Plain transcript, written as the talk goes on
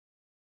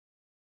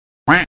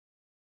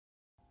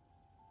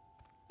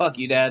Fuck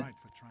you, Dad. Right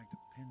for trying to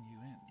pin you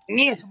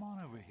in. Yeah. Come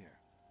on over here.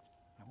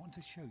 I want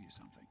to show you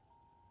something.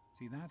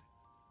 See that?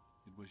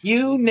 It was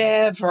You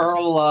never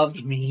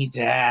loved me,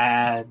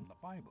 Dad. From the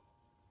Bible.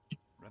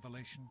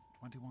 Revelation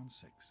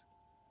 21:6.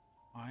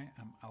 I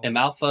am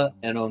Alpha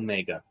and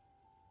Omega,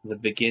 the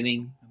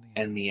beginning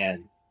and the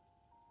end.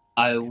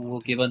 I will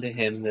give unto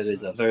him that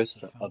is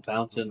athirst a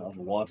fountain of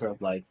water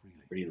of life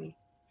freely.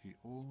 She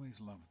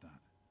always loved that.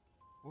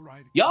 All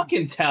right. Y'all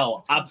can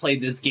tell I played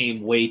this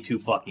game way too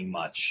fucking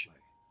much.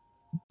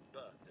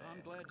 I'm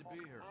glad to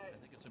be here. I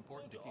think it's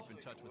important to keep in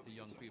touch with the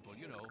young people,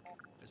 you know,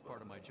 as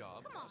part of my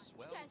job. Come on,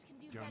 you guys can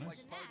do better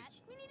than that.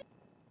 We need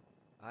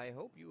I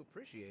hope you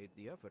appreciate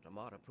the effort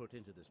Amata put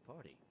into this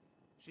party.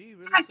 She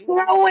really I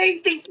can't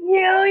wait to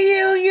kill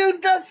you, you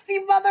dusty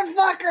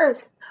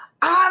motherfucker!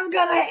 I'm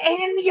gonna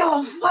end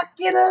your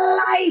fucking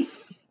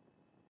life!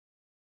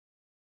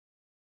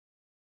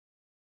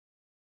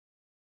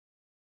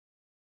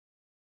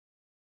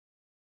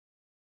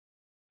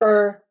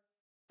 Burr,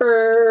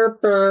 burr,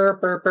 burr,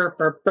 burr, burr,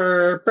 burr,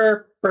 burr,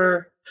 burr,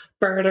 burr,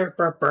 burr,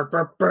 burr, burr,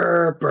 burr,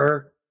 burr,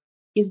 burr.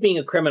 He's being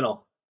a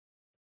criminal.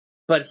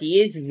 But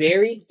he is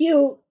very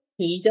cute.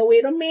 He's a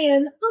little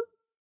man.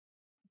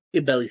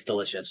 Your belly's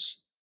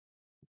delicious.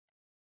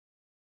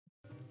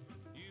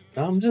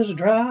 I'm just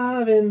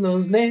driving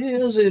those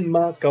nails in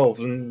my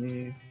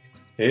coffin.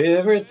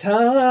 Every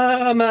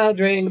time I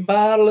drink a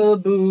bottle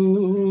of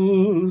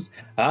booze,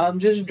 I'm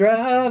just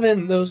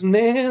driving those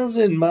nails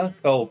in my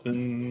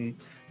coffin.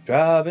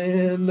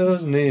 Driving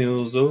those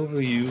nails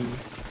over you.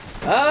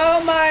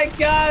 Oh my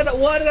god,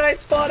 what did I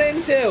spawn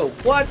into?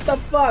 What the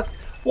fuck?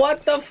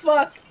 What the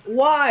fuck?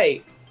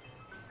 Why?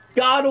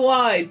 God,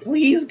 why?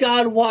 Please,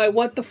 God, why?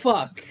 What the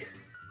fuck?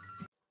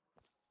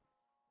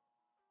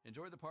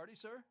 Enjoy the party,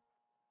 sir?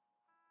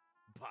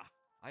 Bah!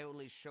 I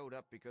only showed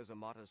up because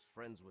Amata's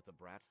friends with the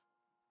brat.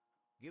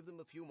 Give them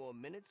a few more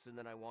minutes, and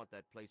then I want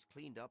that place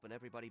cleaned up and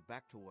everybody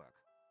back to work.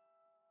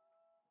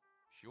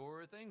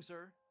 Sure thing,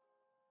 sir.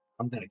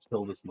 I'm gonna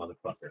kill this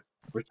motherfucker.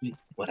 Ricky,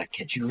 when I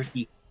catch you,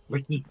 Ricky.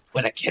 Ricky,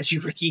 when I catch you,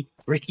 Ricky.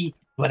 Ricky,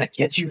 when I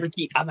catch you,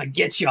 Ricky. I'm gonna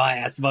get your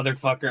ass,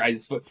 motherfucker. I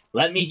just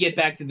let me get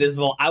back to this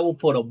vault. I will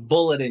put a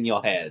bullet in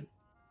your head.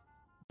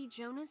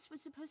 Jonas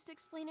was supposed to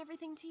explain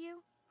everything to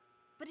you?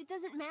 But it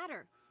doesn't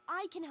matter.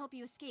 I can help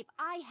you escape.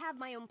 I have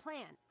my own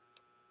plan.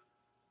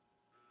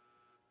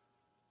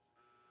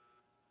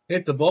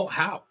 Hit the vault?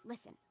 How?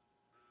 Listen.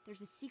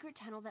 There's a secret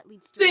tunnel that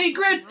leads to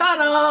Secret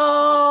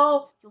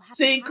tunnel!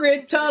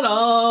 Secret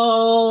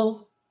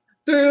tunnel!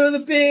 Through the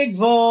big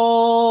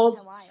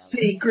vault!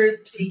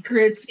 Secret,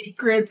 secret,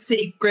 secret,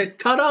 secret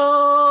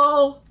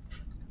tunnel!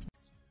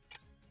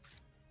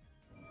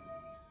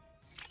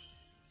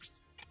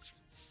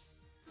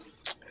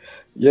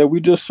 Yeah,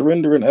 we just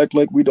surrender and act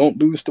like we don't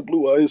lose to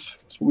Blue Eyes.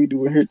 That's what we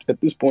do here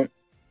at this point.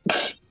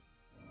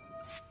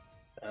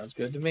 Sounds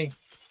good to me.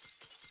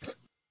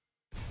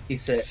 He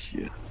said,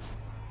 Shit.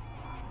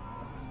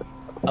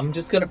 I'm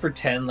just gonna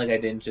pretend like I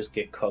didn't just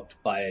get cooked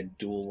by a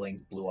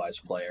dual-link Blue Eyes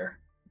player.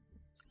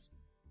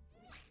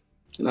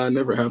 Nah, it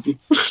never happened.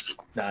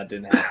 Nah, it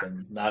didn't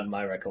happen. Not in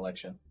my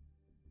recollection.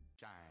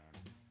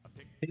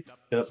 Picked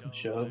up a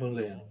shovel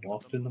and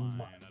walked in the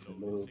mine.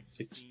 Load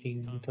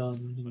 16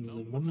 tons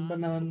of number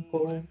 9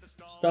 for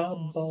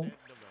Starbucks.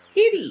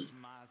 Kitty!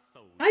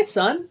 Hi,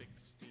 son.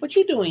 What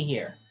you doing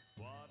here?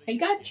 I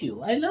got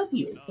you. I love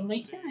you. You're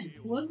my son.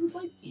 What do you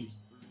like this?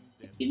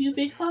 I give you a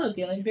big hug,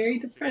 and I'm very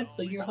depressed,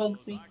 so your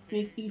hugs make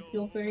me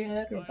feel very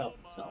happy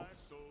about myself.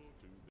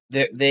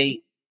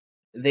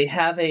 They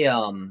have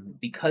a,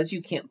 because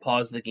you can't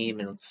pause the game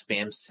and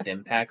spam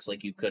stim packs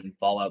like you could in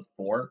Fallout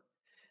 4,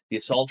 the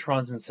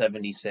Assaultrons in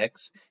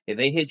 76, if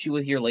they hit you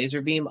with your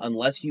laser beam,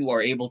 unless you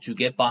are able to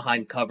get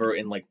behind cover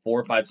in like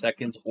 4 or 5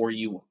 seconds, or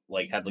you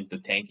like have like the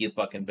tankiest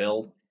fucking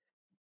build,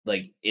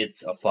 like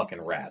it's a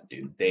fucking wrap,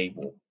 dude. They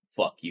will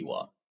fuck you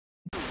up.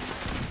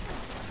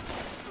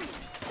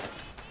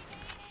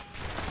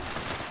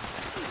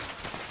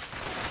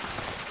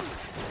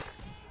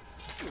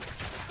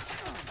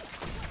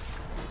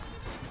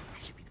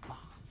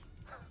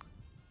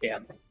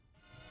 Damn.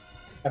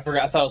 I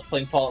forgot. I thought I was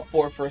playing Fallout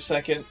 4 for a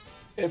second.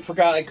 I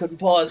forgot I couldn't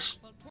pause.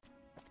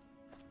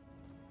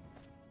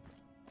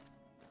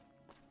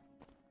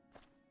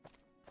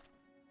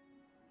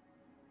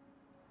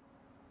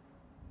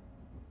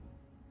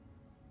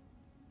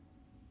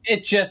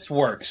 It just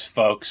works,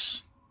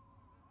 folks.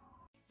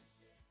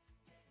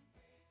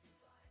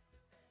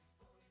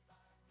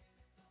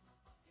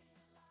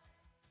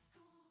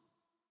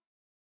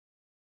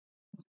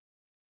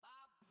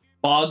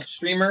 Bog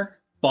streamer?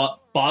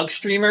 Bog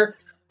streamer?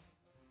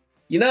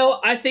 You know,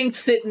 I think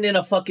sitting in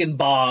a fucking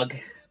bog,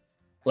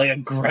 like a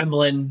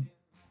gremlin,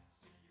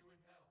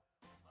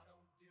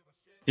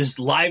 just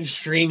live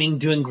streaming,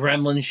 doing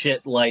gremlin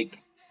shit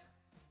like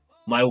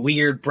my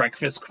weird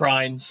breakfast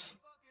crimes,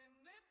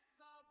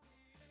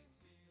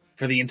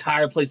 for the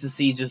entire place to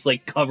see, just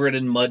like covered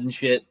in mud and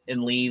shit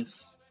and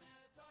leaves.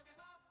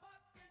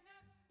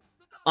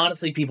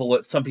 Honestly,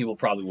 some people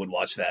probably would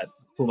watch that.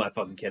 Who am I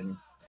fucking kidding?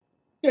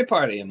 Great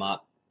party, Amat.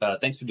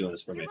 Thanks for doing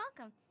this for me. You're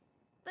welcome.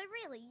 But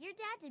really, your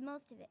dad did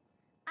most of it.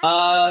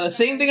 The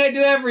same thing I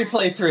do every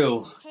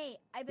playthrough. Hey,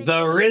 I bet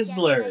The you guessed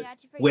what I Rizzler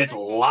got you for your with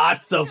birthday.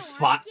 lots You of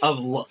don't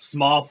wanna get-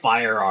 small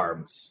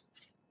firearms.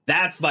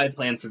 That's my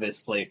plan for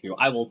this playthrough.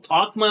 I will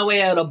talk my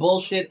way out of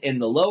bullshit in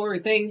the lower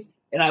things,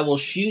 and I will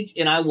shoot,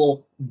 and I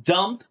will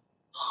dump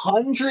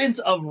hundreds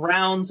of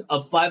rounds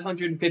of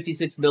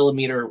 556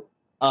 millimeter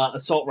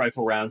assault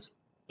rifle rounds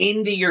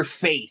into your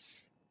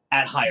face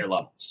at higher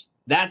levels.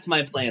 That's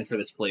my plan for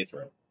this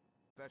playthrough.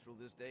 Special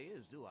this day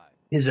is, do I?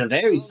 It's a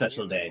very Well,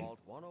 special here at day. Vault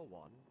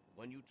 101,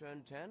 when you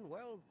turn 10,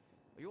 well,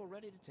 you're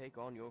ready to take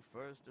on your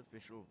first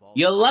official Vault.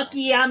 You're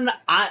lucky I'm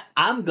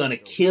gonna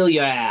kill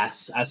your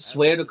ass. I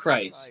swear to I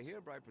Christ.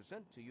 hereby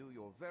present to you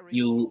your very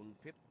You, own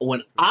Pip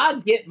when I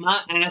get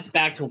my ass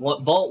back to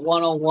Vault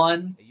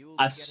 101,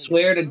 I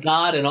swear to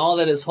God and all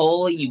that is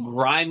holy, you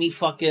grimy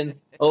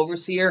fucking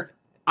overseer,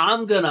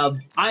 I'm gonna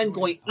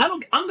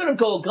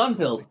go gun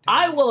build.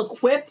 I will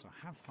equip So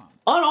have fun.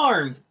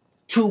 unarmed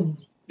to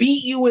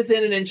beat you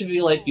within an inch of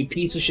your life, you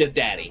piece of shit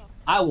daddy.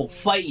 I will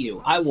fight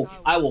you. I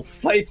will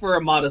fight for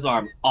Amada's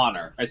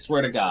honor. I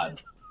swear to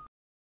God.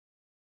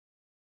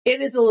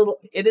 It is a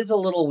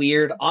little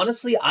weird.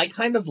 Honestly, I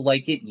kind of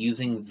like it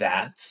using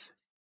that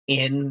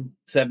in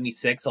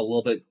 76 a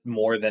little bit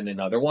more than in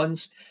other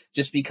ones,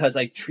 just because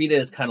I treat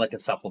it as kind of like a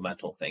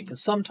supplemental thing.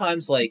 Because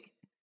sometimes, like,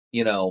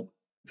 you know,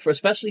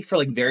 especially for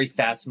like very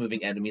fast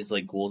moving enemies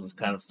like ghouls, it's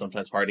kind of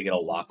sometimes hard to get a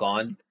lock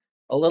on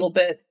a little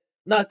bit.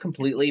 Not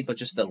completely, but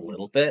just a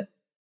little bit.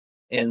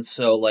 And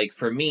so, like,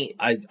 for me,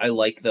 I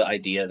like the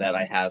idea that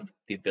I have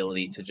the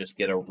ability to just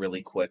get a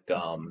really quick,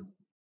 I'm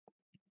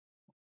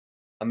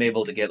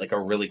able to get, like, a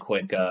really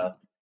quick,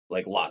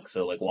 like, lock.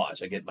 So, like,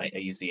 watch. I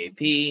use the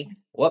AP.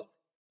 Whoop.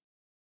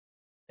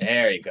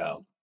 There you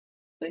go.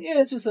 But yeah,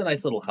 it's just a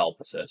nice little help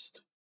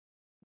assist.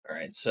 All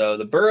right, so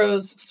the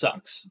burrows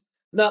sucks.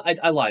 No,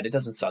 I lied. It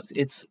doesn't suck.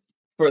 It's,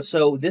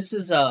 so this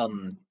is,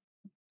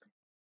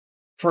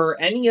 for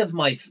any of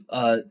my,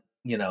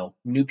 you know,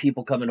 new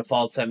people coming to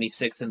Fallout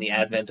 76 in the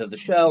advent of the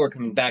show or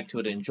coming back to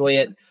it to enjoy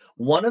it,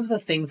 one of the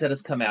things that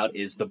has come out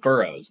is the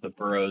Burrows. The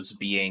Burrows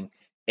being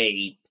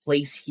a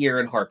place here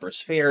in Harper's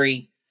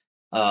Ferry.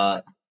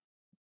 The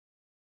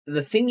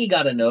thing you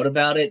got to note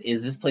about it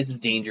is this place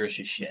is dangerous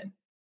as shit.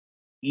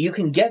 You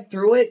can get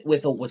through it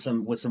with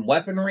some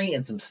weaponry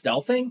and some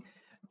stealthing,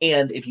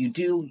 and if you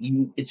do,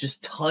 it's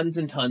just tons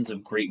and tons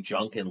of great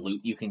junk and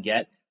loot you can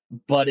get.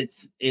 But it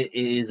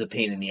is a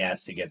pain in the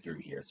ass to get through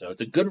here. So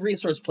it's a good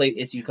resource plate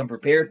if you come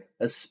prepared,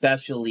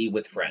 especially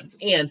with friends.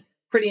 And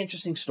pretty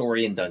interesting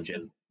story and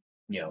dungeon,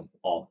 you know,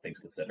 all things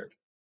considered.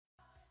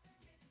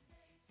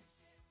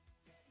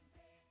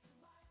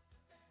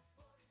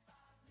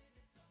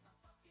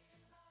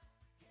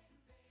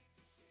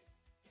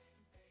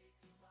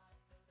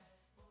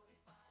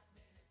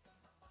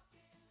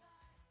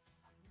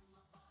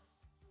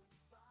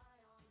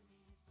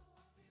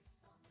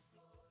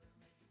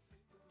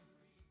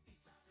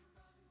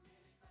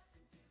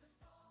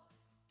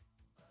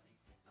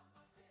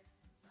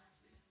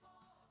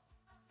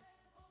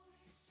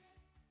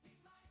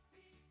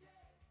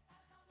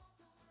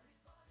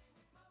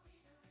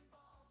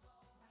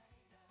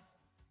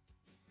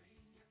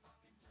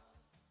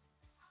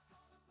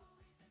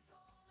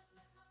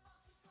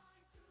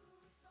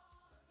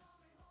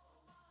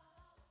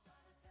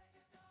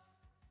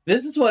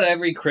 This is what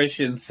every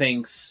Christian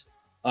thinks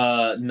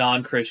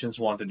non-Christians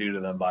want to do to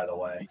them, by the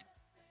way.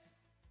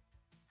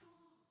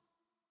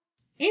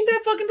 Ain't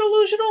that fucking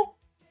delusional?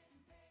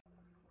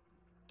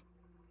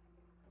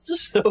 This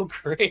is so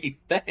great.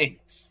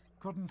 Thanks.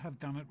 Couldn't have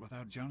done it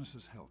without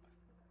Jonas's help.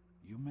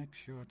 You make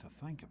sure to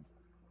thank him.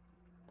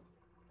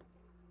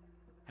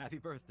 Happy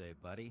birthday,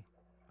 buddy.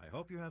 I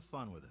hope you have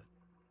fun with it.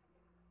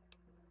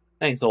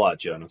 Thanks a lot,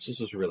 Jonas. This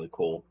is really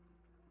cool.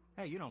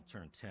 Hey, you don't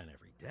turn 10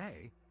 every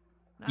day.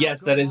 Now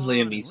Yes, go that is on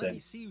Liam and let Neeson. me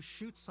see you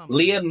shoot something.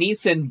 Liam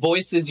Neeson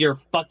voices your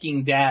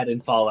fucking dad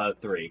in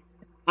Fallout 3.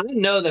 I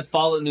know that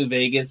Fallout New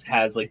Vegas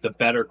has, like, the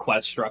better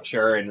quest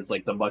structure and is,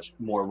 like, the much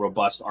more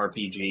robust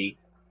RPG.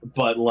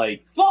 But,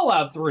 like,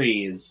 Fallout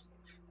 3 is...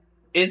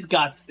 It's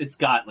got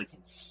like,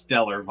 some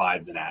stellar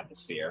vibes and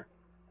atmosphere.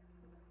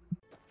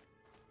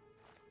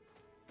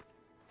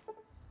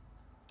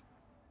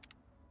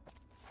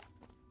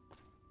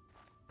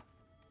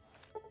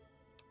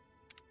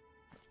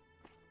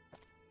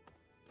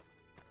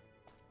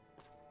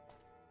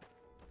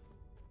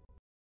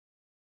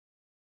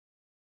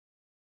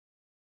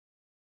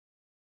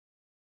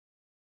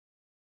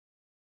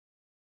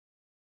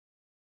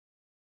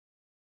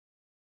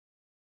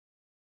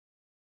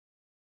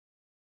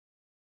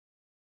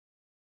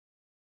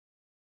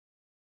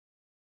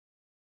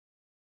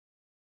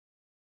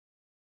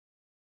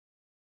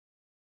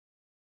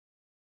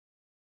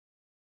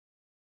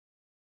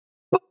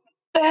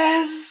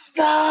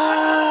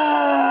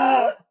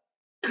 Bethesda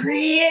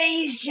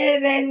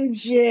Creation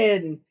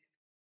Engine.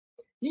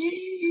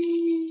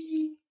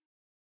 Yee.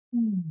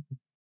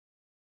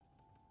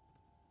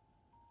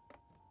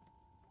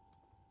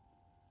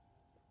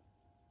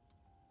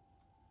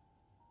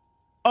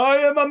 I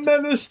am a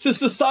menace to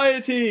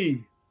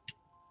society.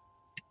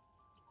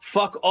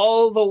 Fuck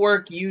all the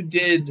work you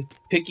did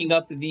picking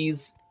up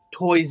these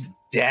toys,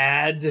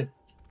 Dad.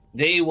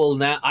 I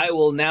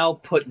will now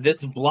put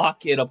this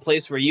block in a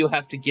place where you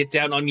have to get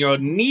down on your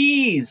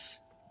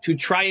knees to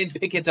try and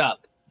pick it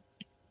up.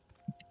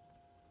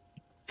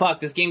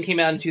 Fuck, this game came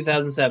out in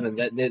 2007.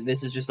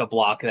 This is just a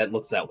block that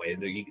looks that way.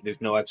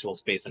 There's no actual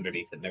space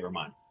underneath it. Never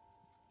mind.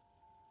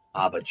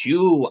 But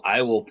you,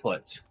 I will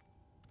put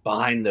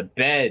behind the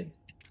bed.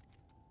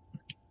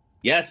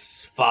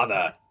 Yes,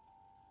 Father.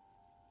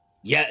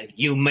 Yeah,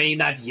 you may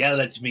not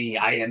yell at me.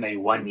 I am a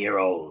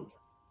 1-year-old.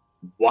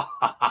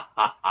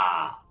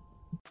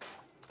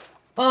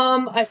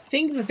 I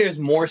think that there's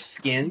more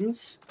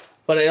skins,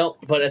 but I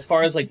don't. But as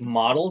far as like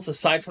models,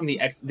 aside from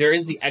there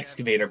is the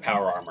excavator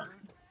power armor,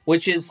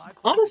 which is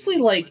honestly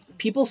like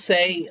people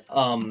say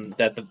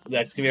that the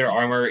excavator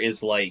armor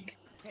is like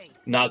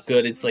not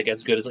good. It's like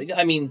as good as like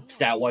I mean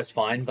stat wise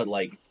fine, but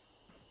like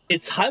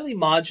it's highly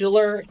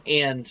modular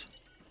and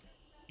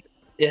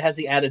it has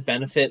the added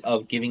benefit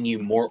of giving you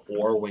more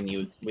ore when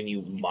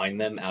you mine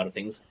them out of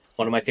things.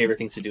 One of my favorite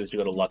things to do is to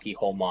go to Lucky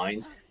Hole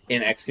Mine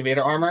in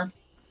excavator armor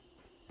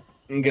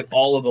and get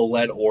all of the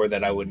lead ore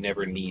that I would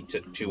never need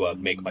to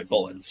make my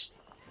bullets.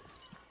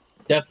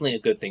 Definitely a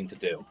good thing to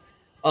do.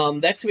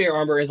 The excavator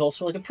armor is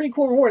also like a pretty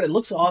cool reward. It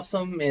looks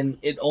awesome, and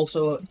it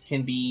also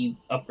can be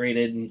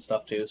upgraded and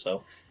stuff too.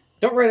 So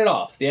don't write it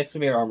off. The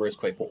excavator armor is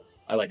quite cool.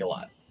 I like it a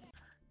lot.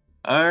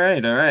 All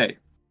right.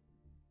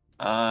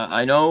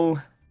 I know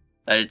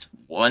that it's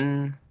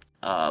 1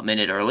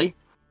 minute early,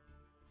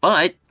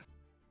 but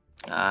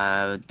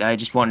I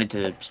just wanted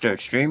to start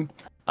stream.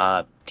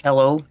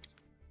 Hello,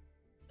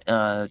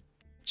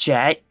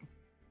 chat.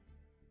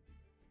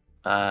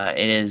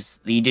 It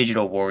is the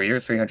Digital Warrior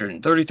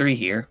 333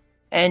 here,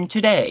 and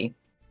today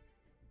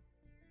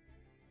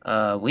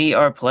we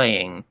are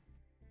playing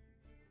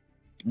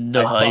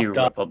the High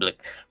Republic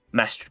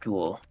Master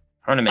Duel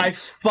Tournament. I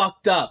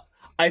fucked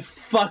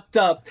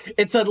up.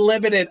 It's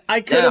unlimited.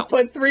 I could have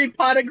put 3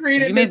 pot of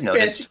green in this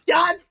bitch.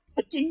 God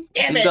fucking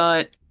damn it. We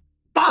got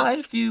quite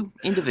a few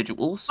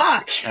individuals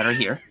that are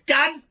here.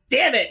 God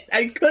damn it.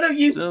 I could have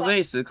used... So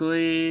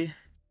basically,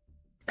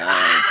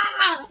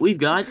 we've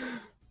got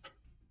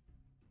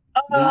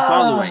the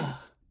following.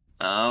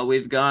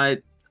 We've got...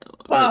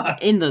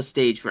 in the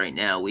stage right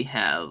now, we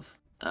have...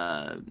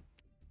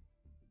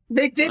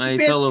 They did my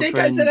fellow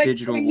friend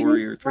Digital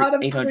Warrior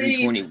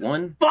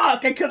 821.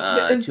 Fuck, I could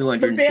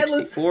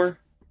 264.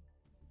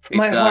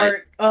 My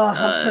heart. Oh,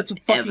 I'm such a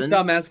fucking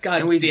dumbass. God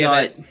and we've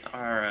damn it.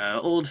 Our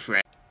old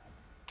friend.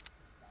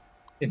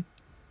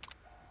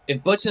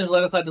 If Butch and his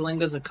leather clad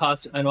delinquents have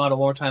cost a lot of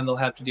war time, they'll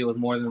have to deal with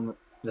more than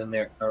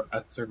their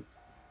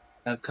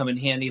have come in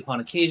handy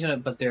upon occasion,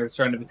 but they're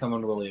starting to become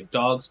unruly. If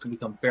dogs could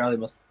become fairly,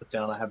 must be put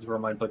down. I have to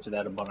remind Butch of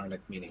that upon our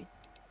next meeting.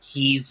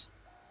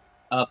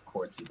 Of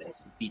course he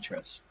does.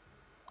 Beatrice.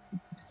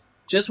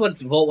 Just what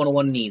Vault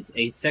 101 needs.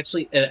 An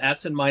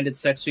absent-minded,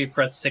 sexually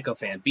repressed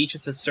sycophant.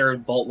 Beatrice has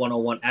served Vault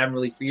 101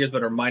 admirably for years,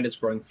 but her mind is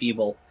growing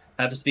feeble.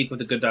 I have to speak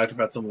with a good doctor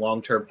about some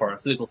long-term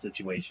pharmaceutical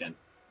situation.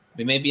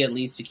 We may be at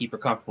least to keep her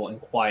comfortable and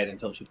quiet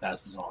until she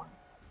passes on.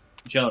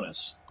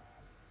 Jonas.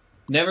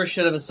 Never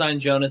should have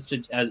assigned Jonas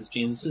to as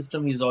James'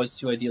 system. He's always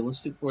too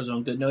idealistic for his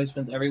own good. No, he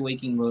spends every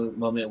waking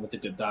moment with a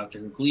good doctor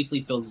who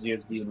gleefully fills his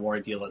ears with even more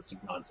idealistic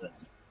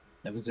nonsense.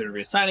 I considered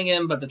reassigning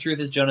him, but the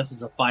truth is Jonas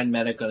is a fine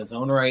medic on his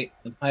own right,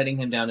 and hiding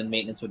him down in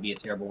maintenance would be a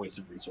terrible waste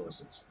of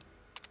resources.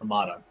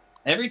 Amada.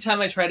 Every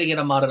time I try to get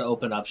Amada to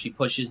open up, she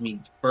pushes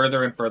me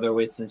further and further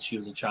away since she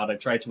was a child. I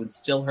tried to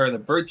instill her the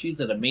virtues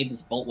that have made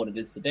this vault what it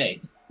is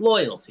today.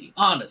 Loyalty,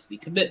 honesty,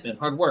 commitment,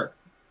 hard work.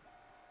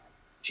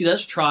 She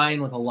does try,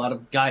 and with a lot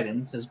of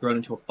guidance, has grown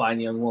into a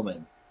fine young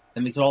woman.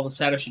 That makes it all the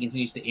sadder she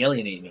continues to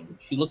alienate me.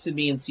 She looks at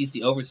me and sees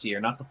the overseer,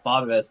 not the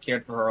father that has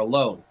cared for her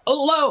alone.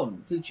 Alone!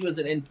 Since she was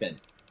an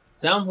infant.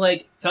 Sounds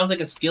like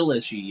a skill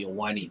issue, you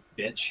whiny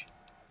bitch.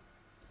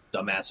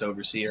 Dumbass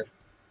overseer.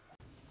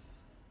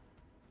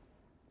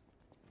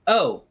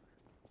 Oh,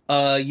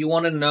 you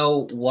want to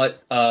know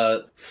what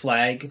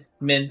flag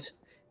mint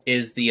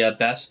is the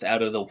best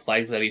out of the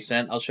flags that he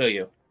sent? I'll show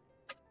you.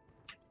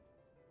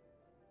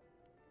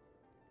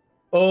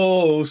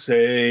 Oh,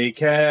 say,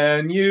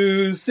 can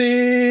you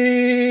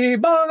see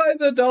by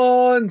the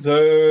dawn's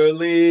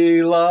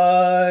early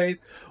light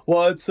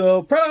what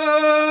so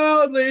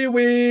proudly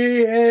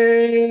we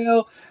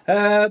hail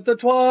at the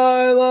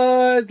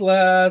twilight's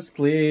last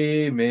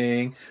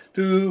gleaming,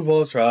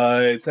 dual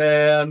stripes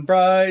and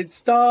bright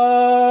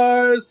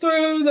stars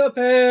through the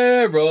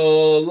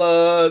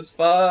perilous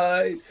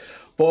fight.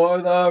 For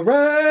the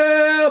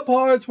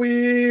ramparts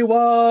we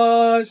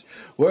watched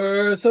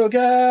were so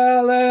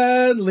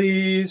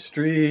gallantly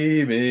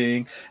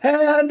streaming,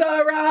 and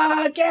the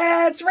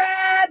rocket's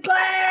red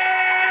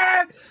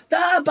glare,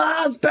 the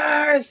bombs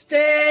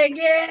bursting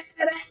in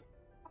air,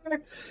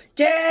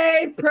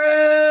 gave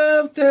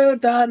proof through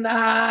the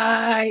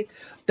night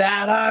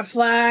that our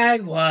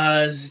flag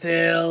was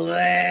still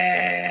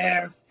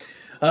there.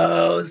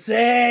 Oh,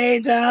 say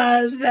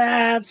does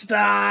that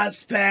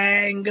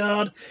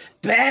star-spangled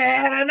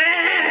banner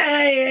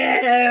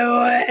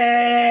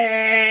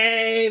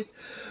wave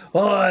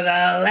o'er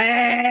the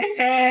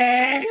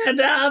land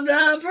of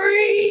the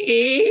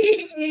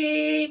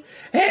free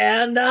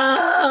and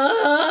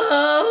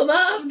home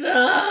of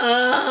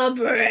the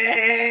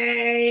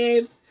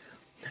brave.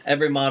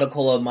 Every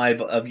monocle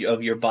of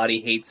your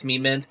body hates me,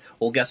 Mint.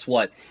 Well, guess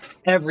what?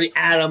 Every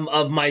atom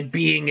of my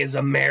being is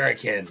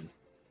American.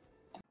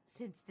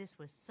 Since this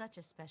was such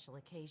a special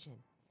occasion,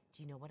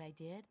 do you know what I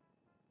did?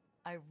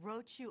 I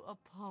wrote you a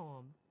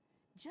poem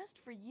just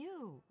for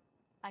you.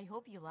 I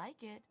hope you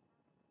like it.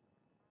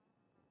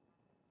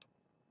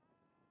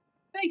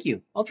 Thank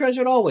you. I'll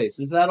treasure it always.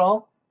 Is that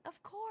all?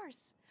 Of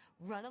course.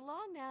 Run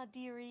along now,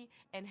 dearie,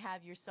 and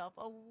have yourself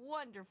a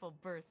wonderful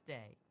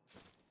birthday.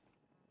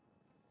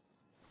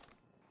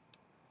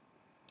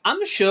 I'm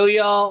gonna show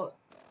y'all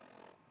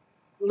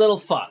little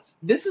thoughts.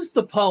 This is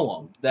the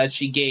poem that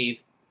she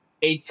gave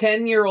a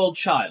 10-year-old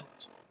child.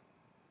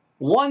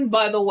 One,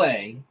 by the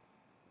way,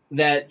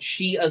 that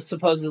she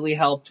supposedly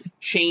helped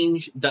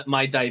change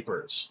my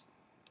diapers.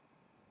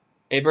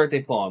 A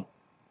birthday poem.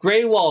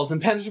 Gray walls,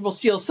 impenetrable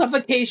steel,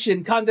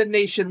 suffocation,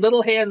 condemnation,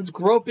 little hands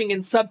groping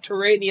in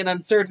subterranean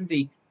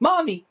uncertainty.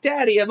 Mommy,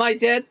 Daddy, am I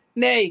dead?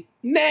 Nay,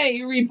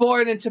 nay,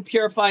 reborn into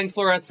purifying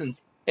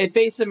fluorescence. A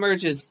face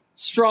emerges,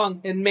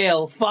 strong and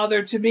male,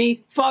 father to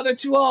me, father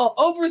to all,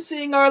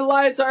 overseeing our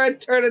lives, our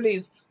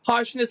eternities.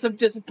 Harshness of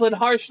discipline,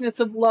 harshness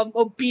of love,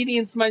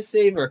 obedience, my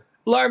savor.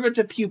 Larva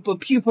to pupa,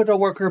 pupa to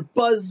worker,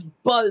 buzz,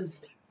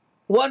 buzz.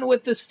 One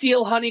with the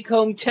steel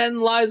honeycomb,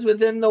 10 lies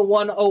within the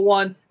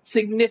 101,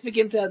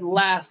 significant at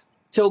last,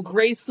 till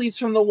gray sleeps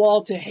from the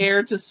wall to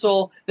hair to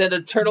soul, then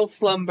eternal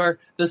slumber,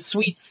 the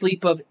sweet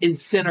sleep of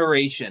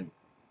incineration.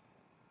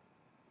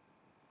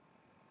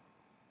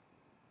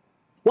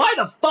 Why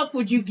the fuck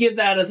would you give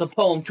that as a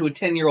poem to a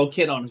 10-year-old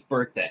kid on his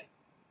birthday?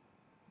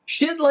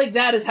 Shit like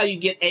that is how you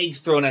get eggs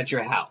thrown at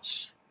your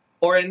house.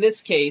 Or in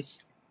this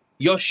case,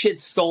 your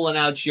shit stolen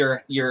out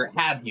your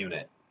hab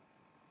unit.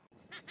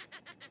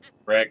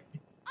 Rick.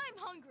 I'm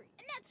hungry,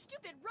 and that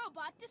stupid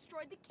robot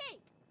destroyed the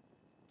cake.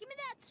 Give me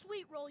that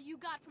sweet roll you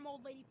got from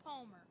old lady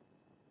Palmer.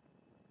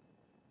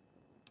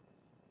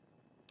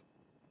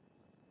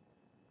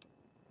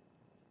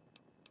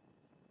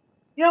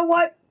 You know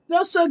what?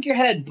 They'll soak your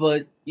head,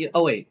 but...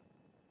 oh, wait.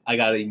 I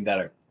got it even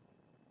better.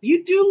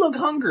 You do look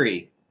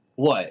hungry.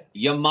 What?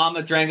 Your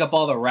mama drank up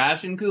all the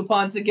ration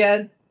coupons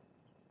again?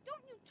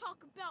 Don't you talk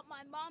about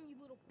my mom, you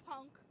little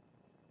punk.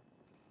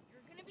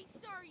 You're gonna be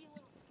sorry, you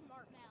little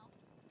smart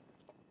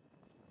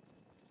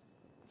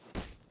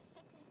mouth.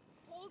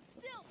 Hold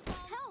still,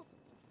 help!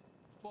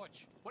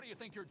 Butch, what do you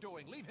think you're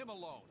doing? Leave him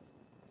alone.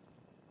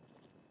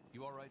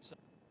 You all right, son?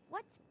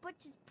 What's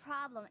Butch's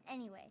problem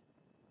anyway?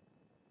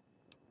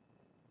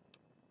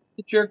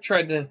 The jerk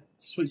tried to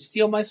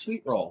steal my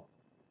sweet roll.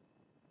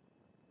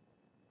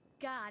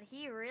 God,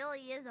 he really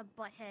is a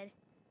butthead.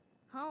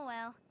 Oh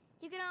well,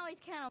 you can always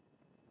count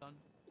on... Son,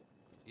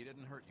 he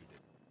didn't hurt you, did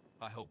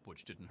he? I hope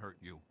Butch didn't hurt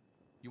you.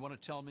 You want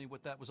to tell me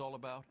what that was all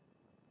about?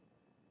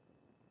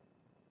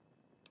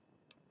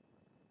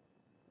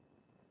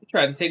 He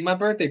tried to take my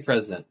birthday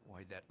present.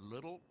 Why, that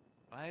little...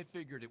 I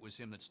figured it was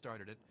him that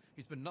started it.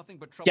 He's been nothing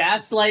but trouble.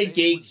 Gaslight,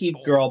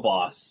 gatekeep, girl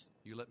boss.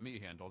 You let me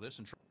handle this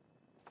and... Come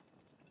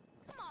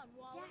on,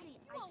 Wally. Daddy, you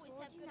always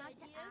have good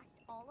ideas.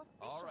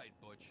 All right,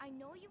 Butch. I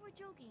know you were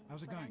joking,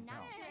 How's it but going, I'm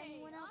not pal? sure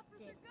anyone else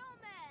Officer did.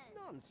 Gomez.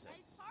 Nonsense.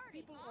 Nice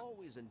party, People huh?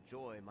 always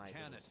enjoy my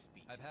Can little it?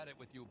 speeches. I've had it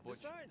with you,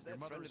 Butch. Besides, Your that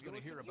mother friend is of going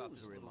to yours hear could about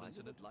use this a little reminder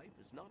incident. that life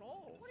is not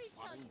all What are you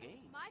fun telling and me?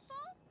 It's games. my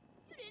fault?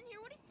 You didn't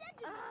hear what he said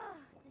to me.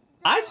 This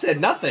is I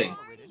said nothing.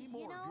 Party, Any you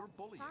more of know, your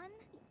bullying. fun.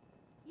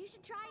 You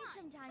should try it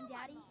sometime, Tell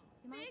my Daddy. mom.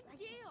 You might Big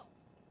like deal.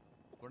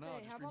 For now,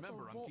 Hey, just how about the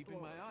remember, I'm Volt keeping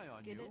my Roller? eye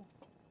on Get you. it?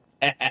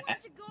 Who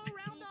wants to go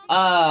around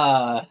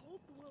all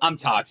I'm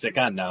toxic,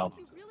 I know.